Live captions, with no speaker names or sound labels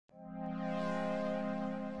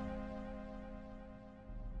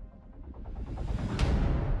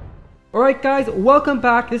Alright guys, welcome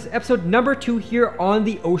back. This is episode number 2 here on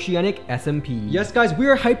the Oceanic SMP. Yes guys, we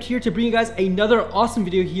are hyped here to bring you guys another awesome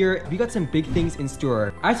video here. We got some big things in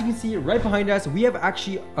store. As you can see right behind us, we have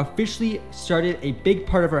actually officially started a big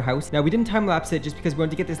part of our house. Now we didn't time lapse it just because we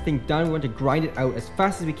wanted to get this thing done. We wanted to grind it out as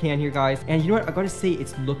fast as we can here guys. And you know what, I gotta say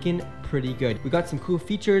it's looking pretty good. We got some cool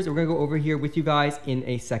features. We're gonna go over here with you guys in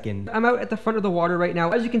a second. I'm out at the front of the water right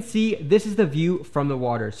now. As you can see, this is the view from the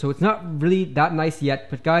water. So it's not really that nice yet,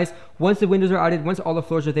 but guys, once the windows are added, once all the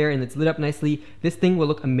floors are there and it's lit up nicely, this thing will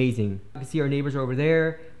look amazing. You can see our neighbors are over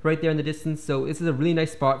there, right there in the distance. So this is a really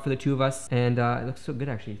nice spot for the two of us, and it looks so good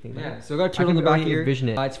actually. So I got a turtle in the back here.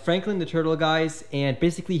 It's Franklin the turtle, guys, and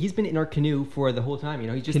basically he's been in our canoe for the whole time. You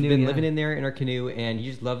know, he's just been living in there in our canoe, and he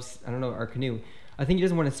just loves, I don't know, our canoe. I think he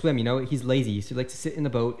doesn't want to swim, you know, he's lazy, so he likes to sit in the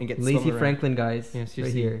boat and get lazy Franklin, guys. Yeah,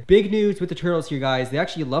 right here. Big news with the turtles here, guys. They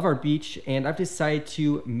actually love our beach, and I've decided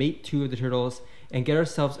to mate 2 of the turtles and get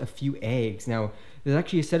ourselves a few eggs. Now, there's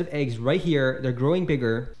actually a set of eggs right here. They're growing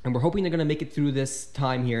bigger, and we're hoping they're gonna make it through this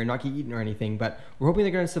time here and not get eaten or anything, but we're hoping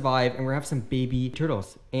they're gonna survive, and we're gonna have some baby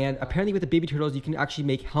turtles. And apparently with the baby turtles, you can actually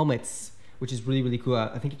make helmets, which is really, really cool.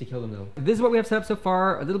 I think you have to kill them though. This is what we have set up so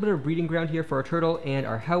far. A little bit of breeding ground here for our turtle and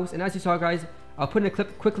our house. And as you saw, guys, I'll put in a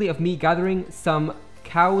clip quickly of me gathering some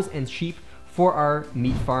cows and sheep for our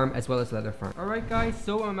meat farm as well as leather farm. All right, guys,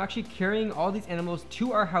 so I'm actually carrying all these animals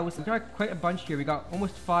to our house. We've got quite a bunch here. We got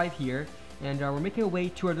almost 5 here, and we're making our way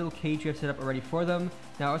to our little cage we have set up already for them.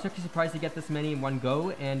 Now, I was actually surprised to get this many in one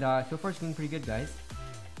go, and so far it's going pretty good, guys.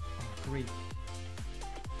 Oh, great.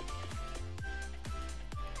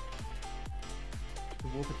 The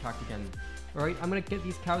wolf attacked again. All right, I'm gonna get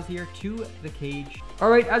these cows here to the cage. All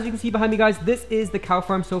right, as you can see behind me, guys, this is the cow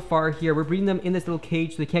farm so far here. We're breeding them in this little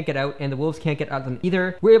cage so they can't get out, and the wolves can't get at them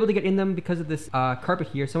either. We're able to get in them because of this carpet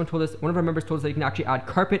here. Someone told us, one of our members told us that you can actually add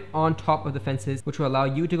carpet on top of the fences, which will allow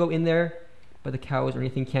you to go in there, but the cows or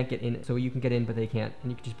anything can't get in. So you can get in, but they can't.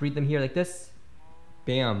 And you can just breed them here like this.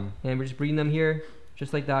 Bam. And we're just breeding them here,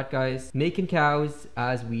 just like that, guys. Making cows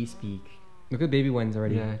as we speak. Look at baby ones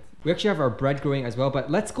already. Yeah. We actually have our bread growing as well,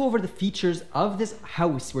 but let's go over the features of this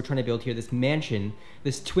house we're trying to build here, this mansion,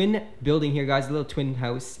 this twin building here, guys, a little twin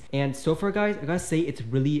house. And so far, guys, I gotta say it's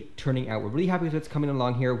really turning out. We're really happy with what's coming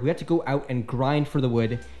along here. We had to go out and grind for the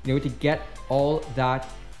wood, you know, to get all that,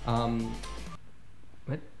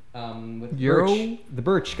 with birch, the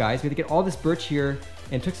birch, guys. We had to get all this birch here,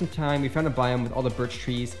 and it took some time. We found a biome with all the birch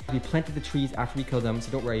trees. We planted the trees after we killed them,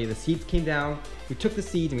 so don't worry. The seeds came down. We took the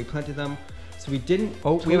seeds and we planted them. So we didn't.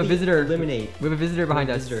 Oh, totally we have a visitor. Eliminate. We have a visitor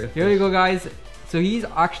behind us. Here you go, guys. So he's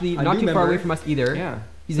actually not too far away from us either. Yeah.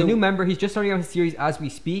 He's a new member. He's just starting out his series as we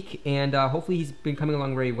speak, and hopefully he's been coming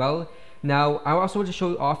along very well. Now, I also want to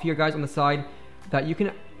show off here, guys, on the side that you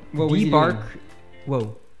can debark.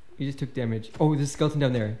 Whoa. He just took damage. Oh, there's a skeleton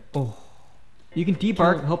down there. Oh. You can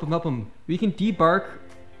debark. Help him. We can debark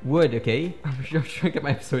wood, okay? I'm trying to get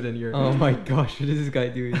my episode in here. Oh my gosh, what is this guy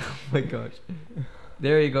doing? Oh my gosh.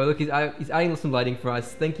 There you go. Look, he's adding some lighting for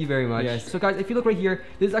us. Thank you very much. Yes. So guys, if you look right here,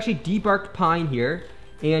 this is actually debarked pine here.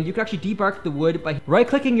 And you can actually debark the wood by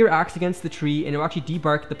right-clicking your axe against the tree, and it'll actually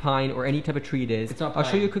debark the pine or any type of tree it is. It's not pine. I'll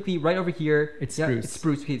show you quickly right over here. It's spruce. It's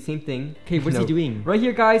spruce. Okay, same thing. Okay, what's he doing? Right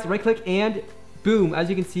here, guys, right-click and boom. As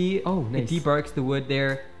you can see, oh, nice. It debarks the wood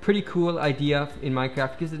there. Pretty cool idea in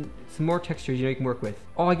Minecraft. Gives it some more textures, you know, you can work with.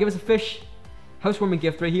 Oh, give us a fish. Housewarming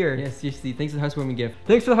gift right here. Yes, seriously. Thanks for the housewarming gift.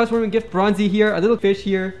 Thanks for the housewarming gift, Brawnzy here. A little fish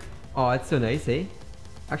here. Oh, it's so nice, eh?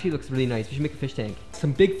 Actually looks really nice. We should make a fish tank.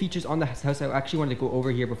 Some big features on the house I actually wanted to go over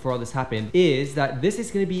here before all this happened is that this is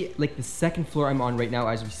going to be like the 2nd floor I'm on right now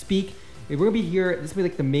as we speak. We're going to be here. This will be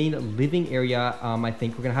like the main living area, I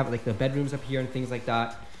think. We're going to have like the bedrooms up here and things like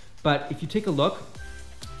that. But if you take a look,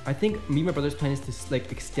 I think me and my brother's plan is to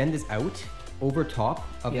like extend this out over top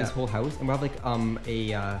of this whole house. And we'll have like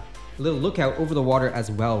a little lookout over the water as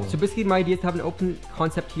well. So basically my idea is to have an open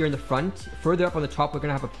concept here in the front. Further up on the top, we're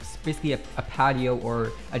gonna have basically a patio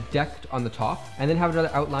or a deck on the top, and then have another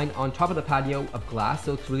outline on top of the patio of glass,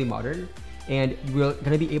 so it's really modern. And we're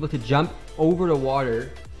gonna be able to jump over the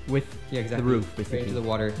water with the roof, basically. Right into the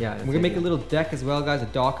water. Yeah. And we're gonna make a little deck as well, guys. A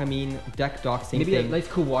dock, same thing. Maybe a nice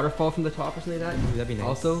cool waterfall from the top or something like that. Ooh, that'd be nice.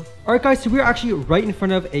 Also. Alright guys, so we're actually right in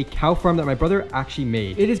front of a cow farm that my brother actually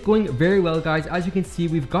made. It is going very well, guys. As you can see,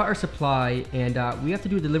 we've got our supply, and we have to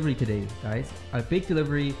do a delivery today, guys. A big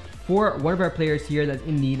delivery for one of our players here that's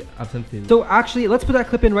in need of some food. So actually, let's put that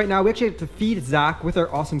clip in right now. We actually have to feed Zach with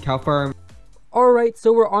our awesome cow farm. Alright,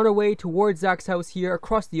 so we're on our way towards Zach's house here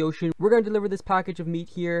across the ocean. We're going to deliver this package of meat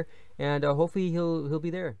here, and hopefully he'll be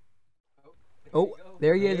there. Oh,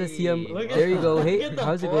 there he is. I see him. There you go. Hey,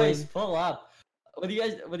 how's it going? Pull up. What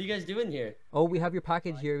do you guys doing here? Oh, we have your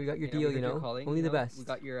package here. We got your deal, you know. Calling, Only you the know? best. We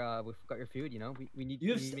got your food, you know. We need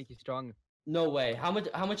You to have make you strong. No way. How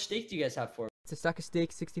much steak do you guys have for me? It's a stack of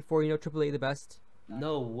steak, 64, you know, AAA the best.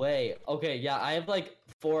 No way. Okay, yeah, I have like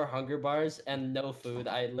 4 hunger bars and no food.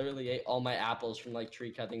 I literally ate all my apples from like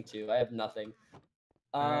tree cutting too. I have nothing.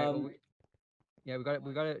 All right, well, yeah,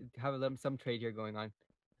 we gotta have some trade here going on.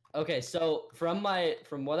 Okay, so from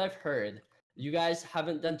what I've heard, you guys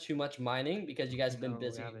haven't done too much mining because you guys have been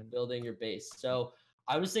busy building your base. So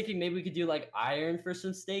I was thinking maybe we could do like iron for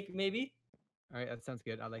some steak, maybe. All right, that sounds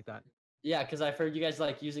good. I like that. Yeah, because I've heard you guys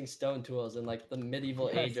like using stone tools in like the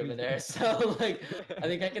medieval age over there. So like, I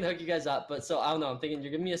think I can hook you guys up. But so I don't know. I'm thinking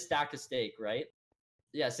you're giving me a stack of steak, right?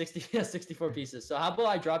 Yeah, 64 pieces. So how about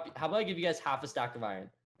I give you guys half a stack of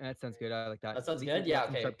iron? That sounds good. I like that. That sounds good. Yeah.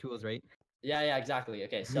 Okay. Sharp tools, right? Yeah. Exactly.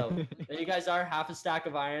 Okay. So there you guys are, half a stack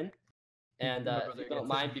of iron. And if you don't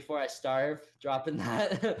mind, before I starve, dropping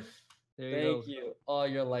that. Thank you. Oh,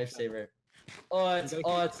 you're a lifesaver.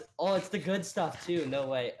 It's the good stuff too. No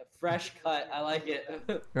way. Fresh cut. I like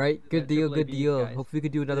it. Right, good deal, good deal. guys. Hopefully we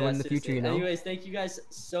could do another one in the future, you know. Anyways, thank you guys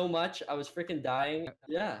so much. I was freaking dying.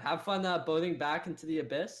 Yeah, have fun boating back into the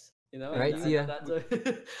abyss. You know. Right, see ya.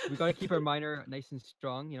 We gotta keep our miner nice and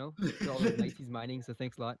strong, you know. All those nice he's mining, so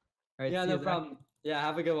thanks a lot. All right, yeah, no problem. Yeah,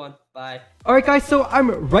 have a good one. Bye. All right, guys. So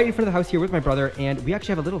I'm right in front of the house here with my brother, and we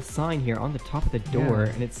actually have a little sign here on the top of the door,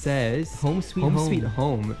 and it says "Home Sweet Home." Sweet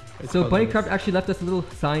Home. So BunnieCrafts actually left us a little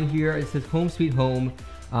sign here. It says "Home Sweet Home."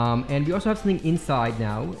 And we also have something inside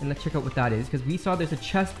now, and let's check out what that is, because we saw there's a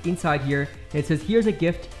chest inside here, and it says, "Here's a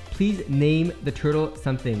gift. Please name the turtle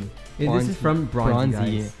something." This is from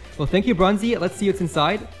Brawnzy. Well, thank you, Brawnzy. Let's see what's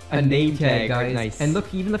inside. A name tag, guys. Nice. And look,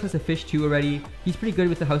 he even left us a fish too already. He's pretty good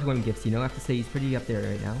with the housewarming gifts, you know. I have to say, he's pretty up there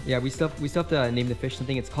right now. Yeah, we still have to name the fish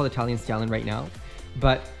something. It's called Italian Stallion right now.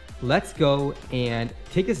 But let's go and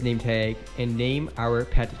take this name tag and name our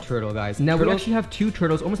pet turtle, guys. Now we actually have 2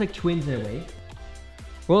 turtles, almost like twins in a way.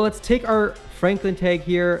 Well, let's take our Franklin tag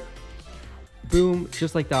here. Boom,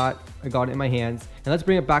 just like that. I got it in my hands. And let's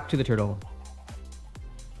bring it back to the turtle.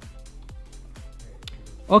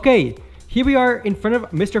 Okay, here we are in front of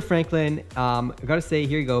Mr. Franklin. I gotta say,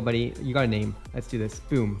 here you go, buddy. You got a name. Let's do this.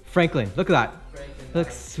 Boom. Franklin. Look at that. Franklin,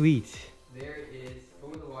 looks sweet. There it is.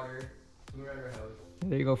 Go in the water. Swim around our house.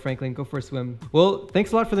 There you go, Franklin. Go for a swim. Well,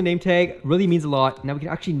 thanks a lot for the name tag. Really means a lot. Now we can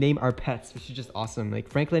actually name our pets, which is just awesome. Like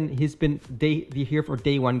Franklin, he's been here for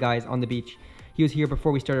day 1, guys, on the beach. He was here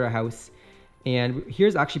before we started our house. And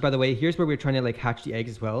here's actually, by the way, here's where we were trying to like hatch the eggs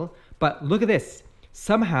as well. But look at this.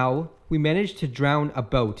 Somehow we managed to drown a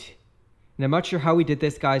boat. And I'm not sure how we did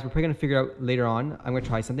this, guys. We're probably going to figure out later on. I'm going to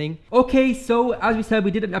try something. Okay, so as we said, we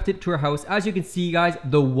did an update to our house. As you can see, guys,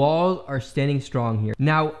 the walls are standing strong here.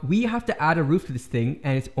 Now, we have to add a roof to this thing,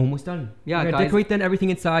 and it's almost done. Yeah, we're going to decorate then everything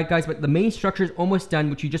inside, guys, but the main structure is almost done,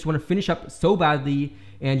 which you just want to finish up so badly.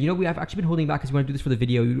 And, you know, we have actually been holding back because we want to do this for the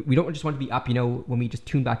video. We don't just want to be up, you know, when we just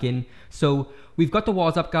tune back in. So we've got the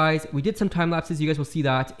walls up, guys. We did some time lapses. You guys will see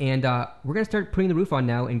that. And we're going to start putting the roof on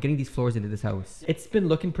now and getting these floors into this house. It's been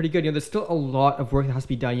looking pretty good. You know, there's still a lot of work that has to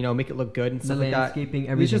be done, you know, make it look good and stuff like that. Landscaping,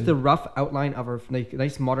 everything. This is just the rough outline of our like,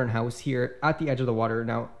 nice modern house here at the edge of the water.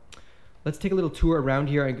 Now, let's take a little tour around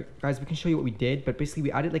here. And guys, we can show you what we did. But basically,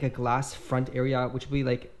 we added like a glass front area, which will be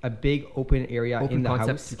like a big open area in the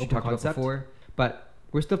house, which we talked about before. But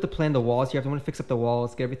we're still have to plan the walls here. I want to fix up the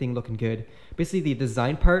walls, get everything looking good. Basically, the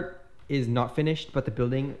design part is not finished, but the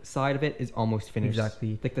building side of it is almost finished.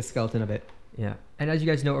 Exactly. Like the skeleton of it. Yeah. And as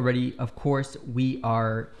you guys know already, of course, we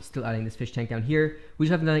are still adding this fish tank down here. We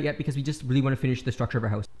just haven't done it yet because we just really want to finish the structure of our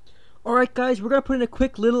house. All right, guys, we're going to put in a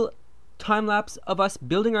quick little time lapse of us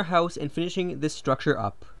building our house and finishing this structure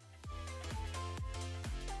up.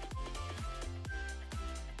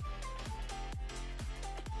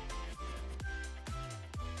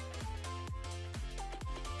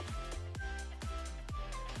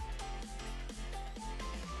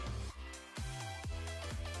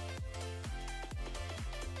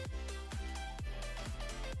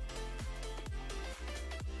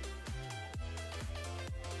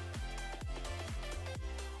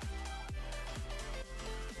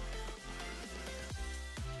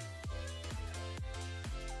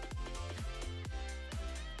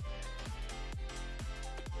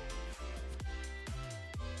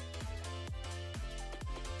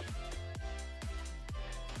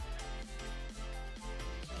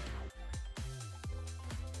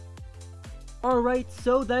 Alright,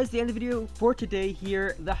 so that is the end of the video for today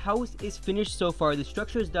here. The house is finished so far. The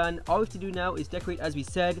structure is done. All we have to do now is decorate as we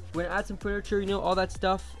said. We're gonna add some furniture, you know, all that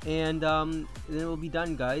stuff. And then it'll be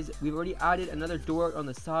done, guys. We've already added another door on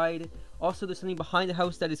the side. Also, there's something behind the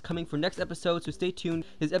house that is coming for next episode, so stay tuned.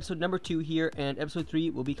 This is episode number 2 here, and episode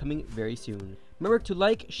 3 will be coming very soon. Remember to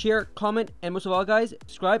like, share, comment, and most of all, guys,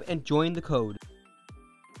 subscribe and join the code.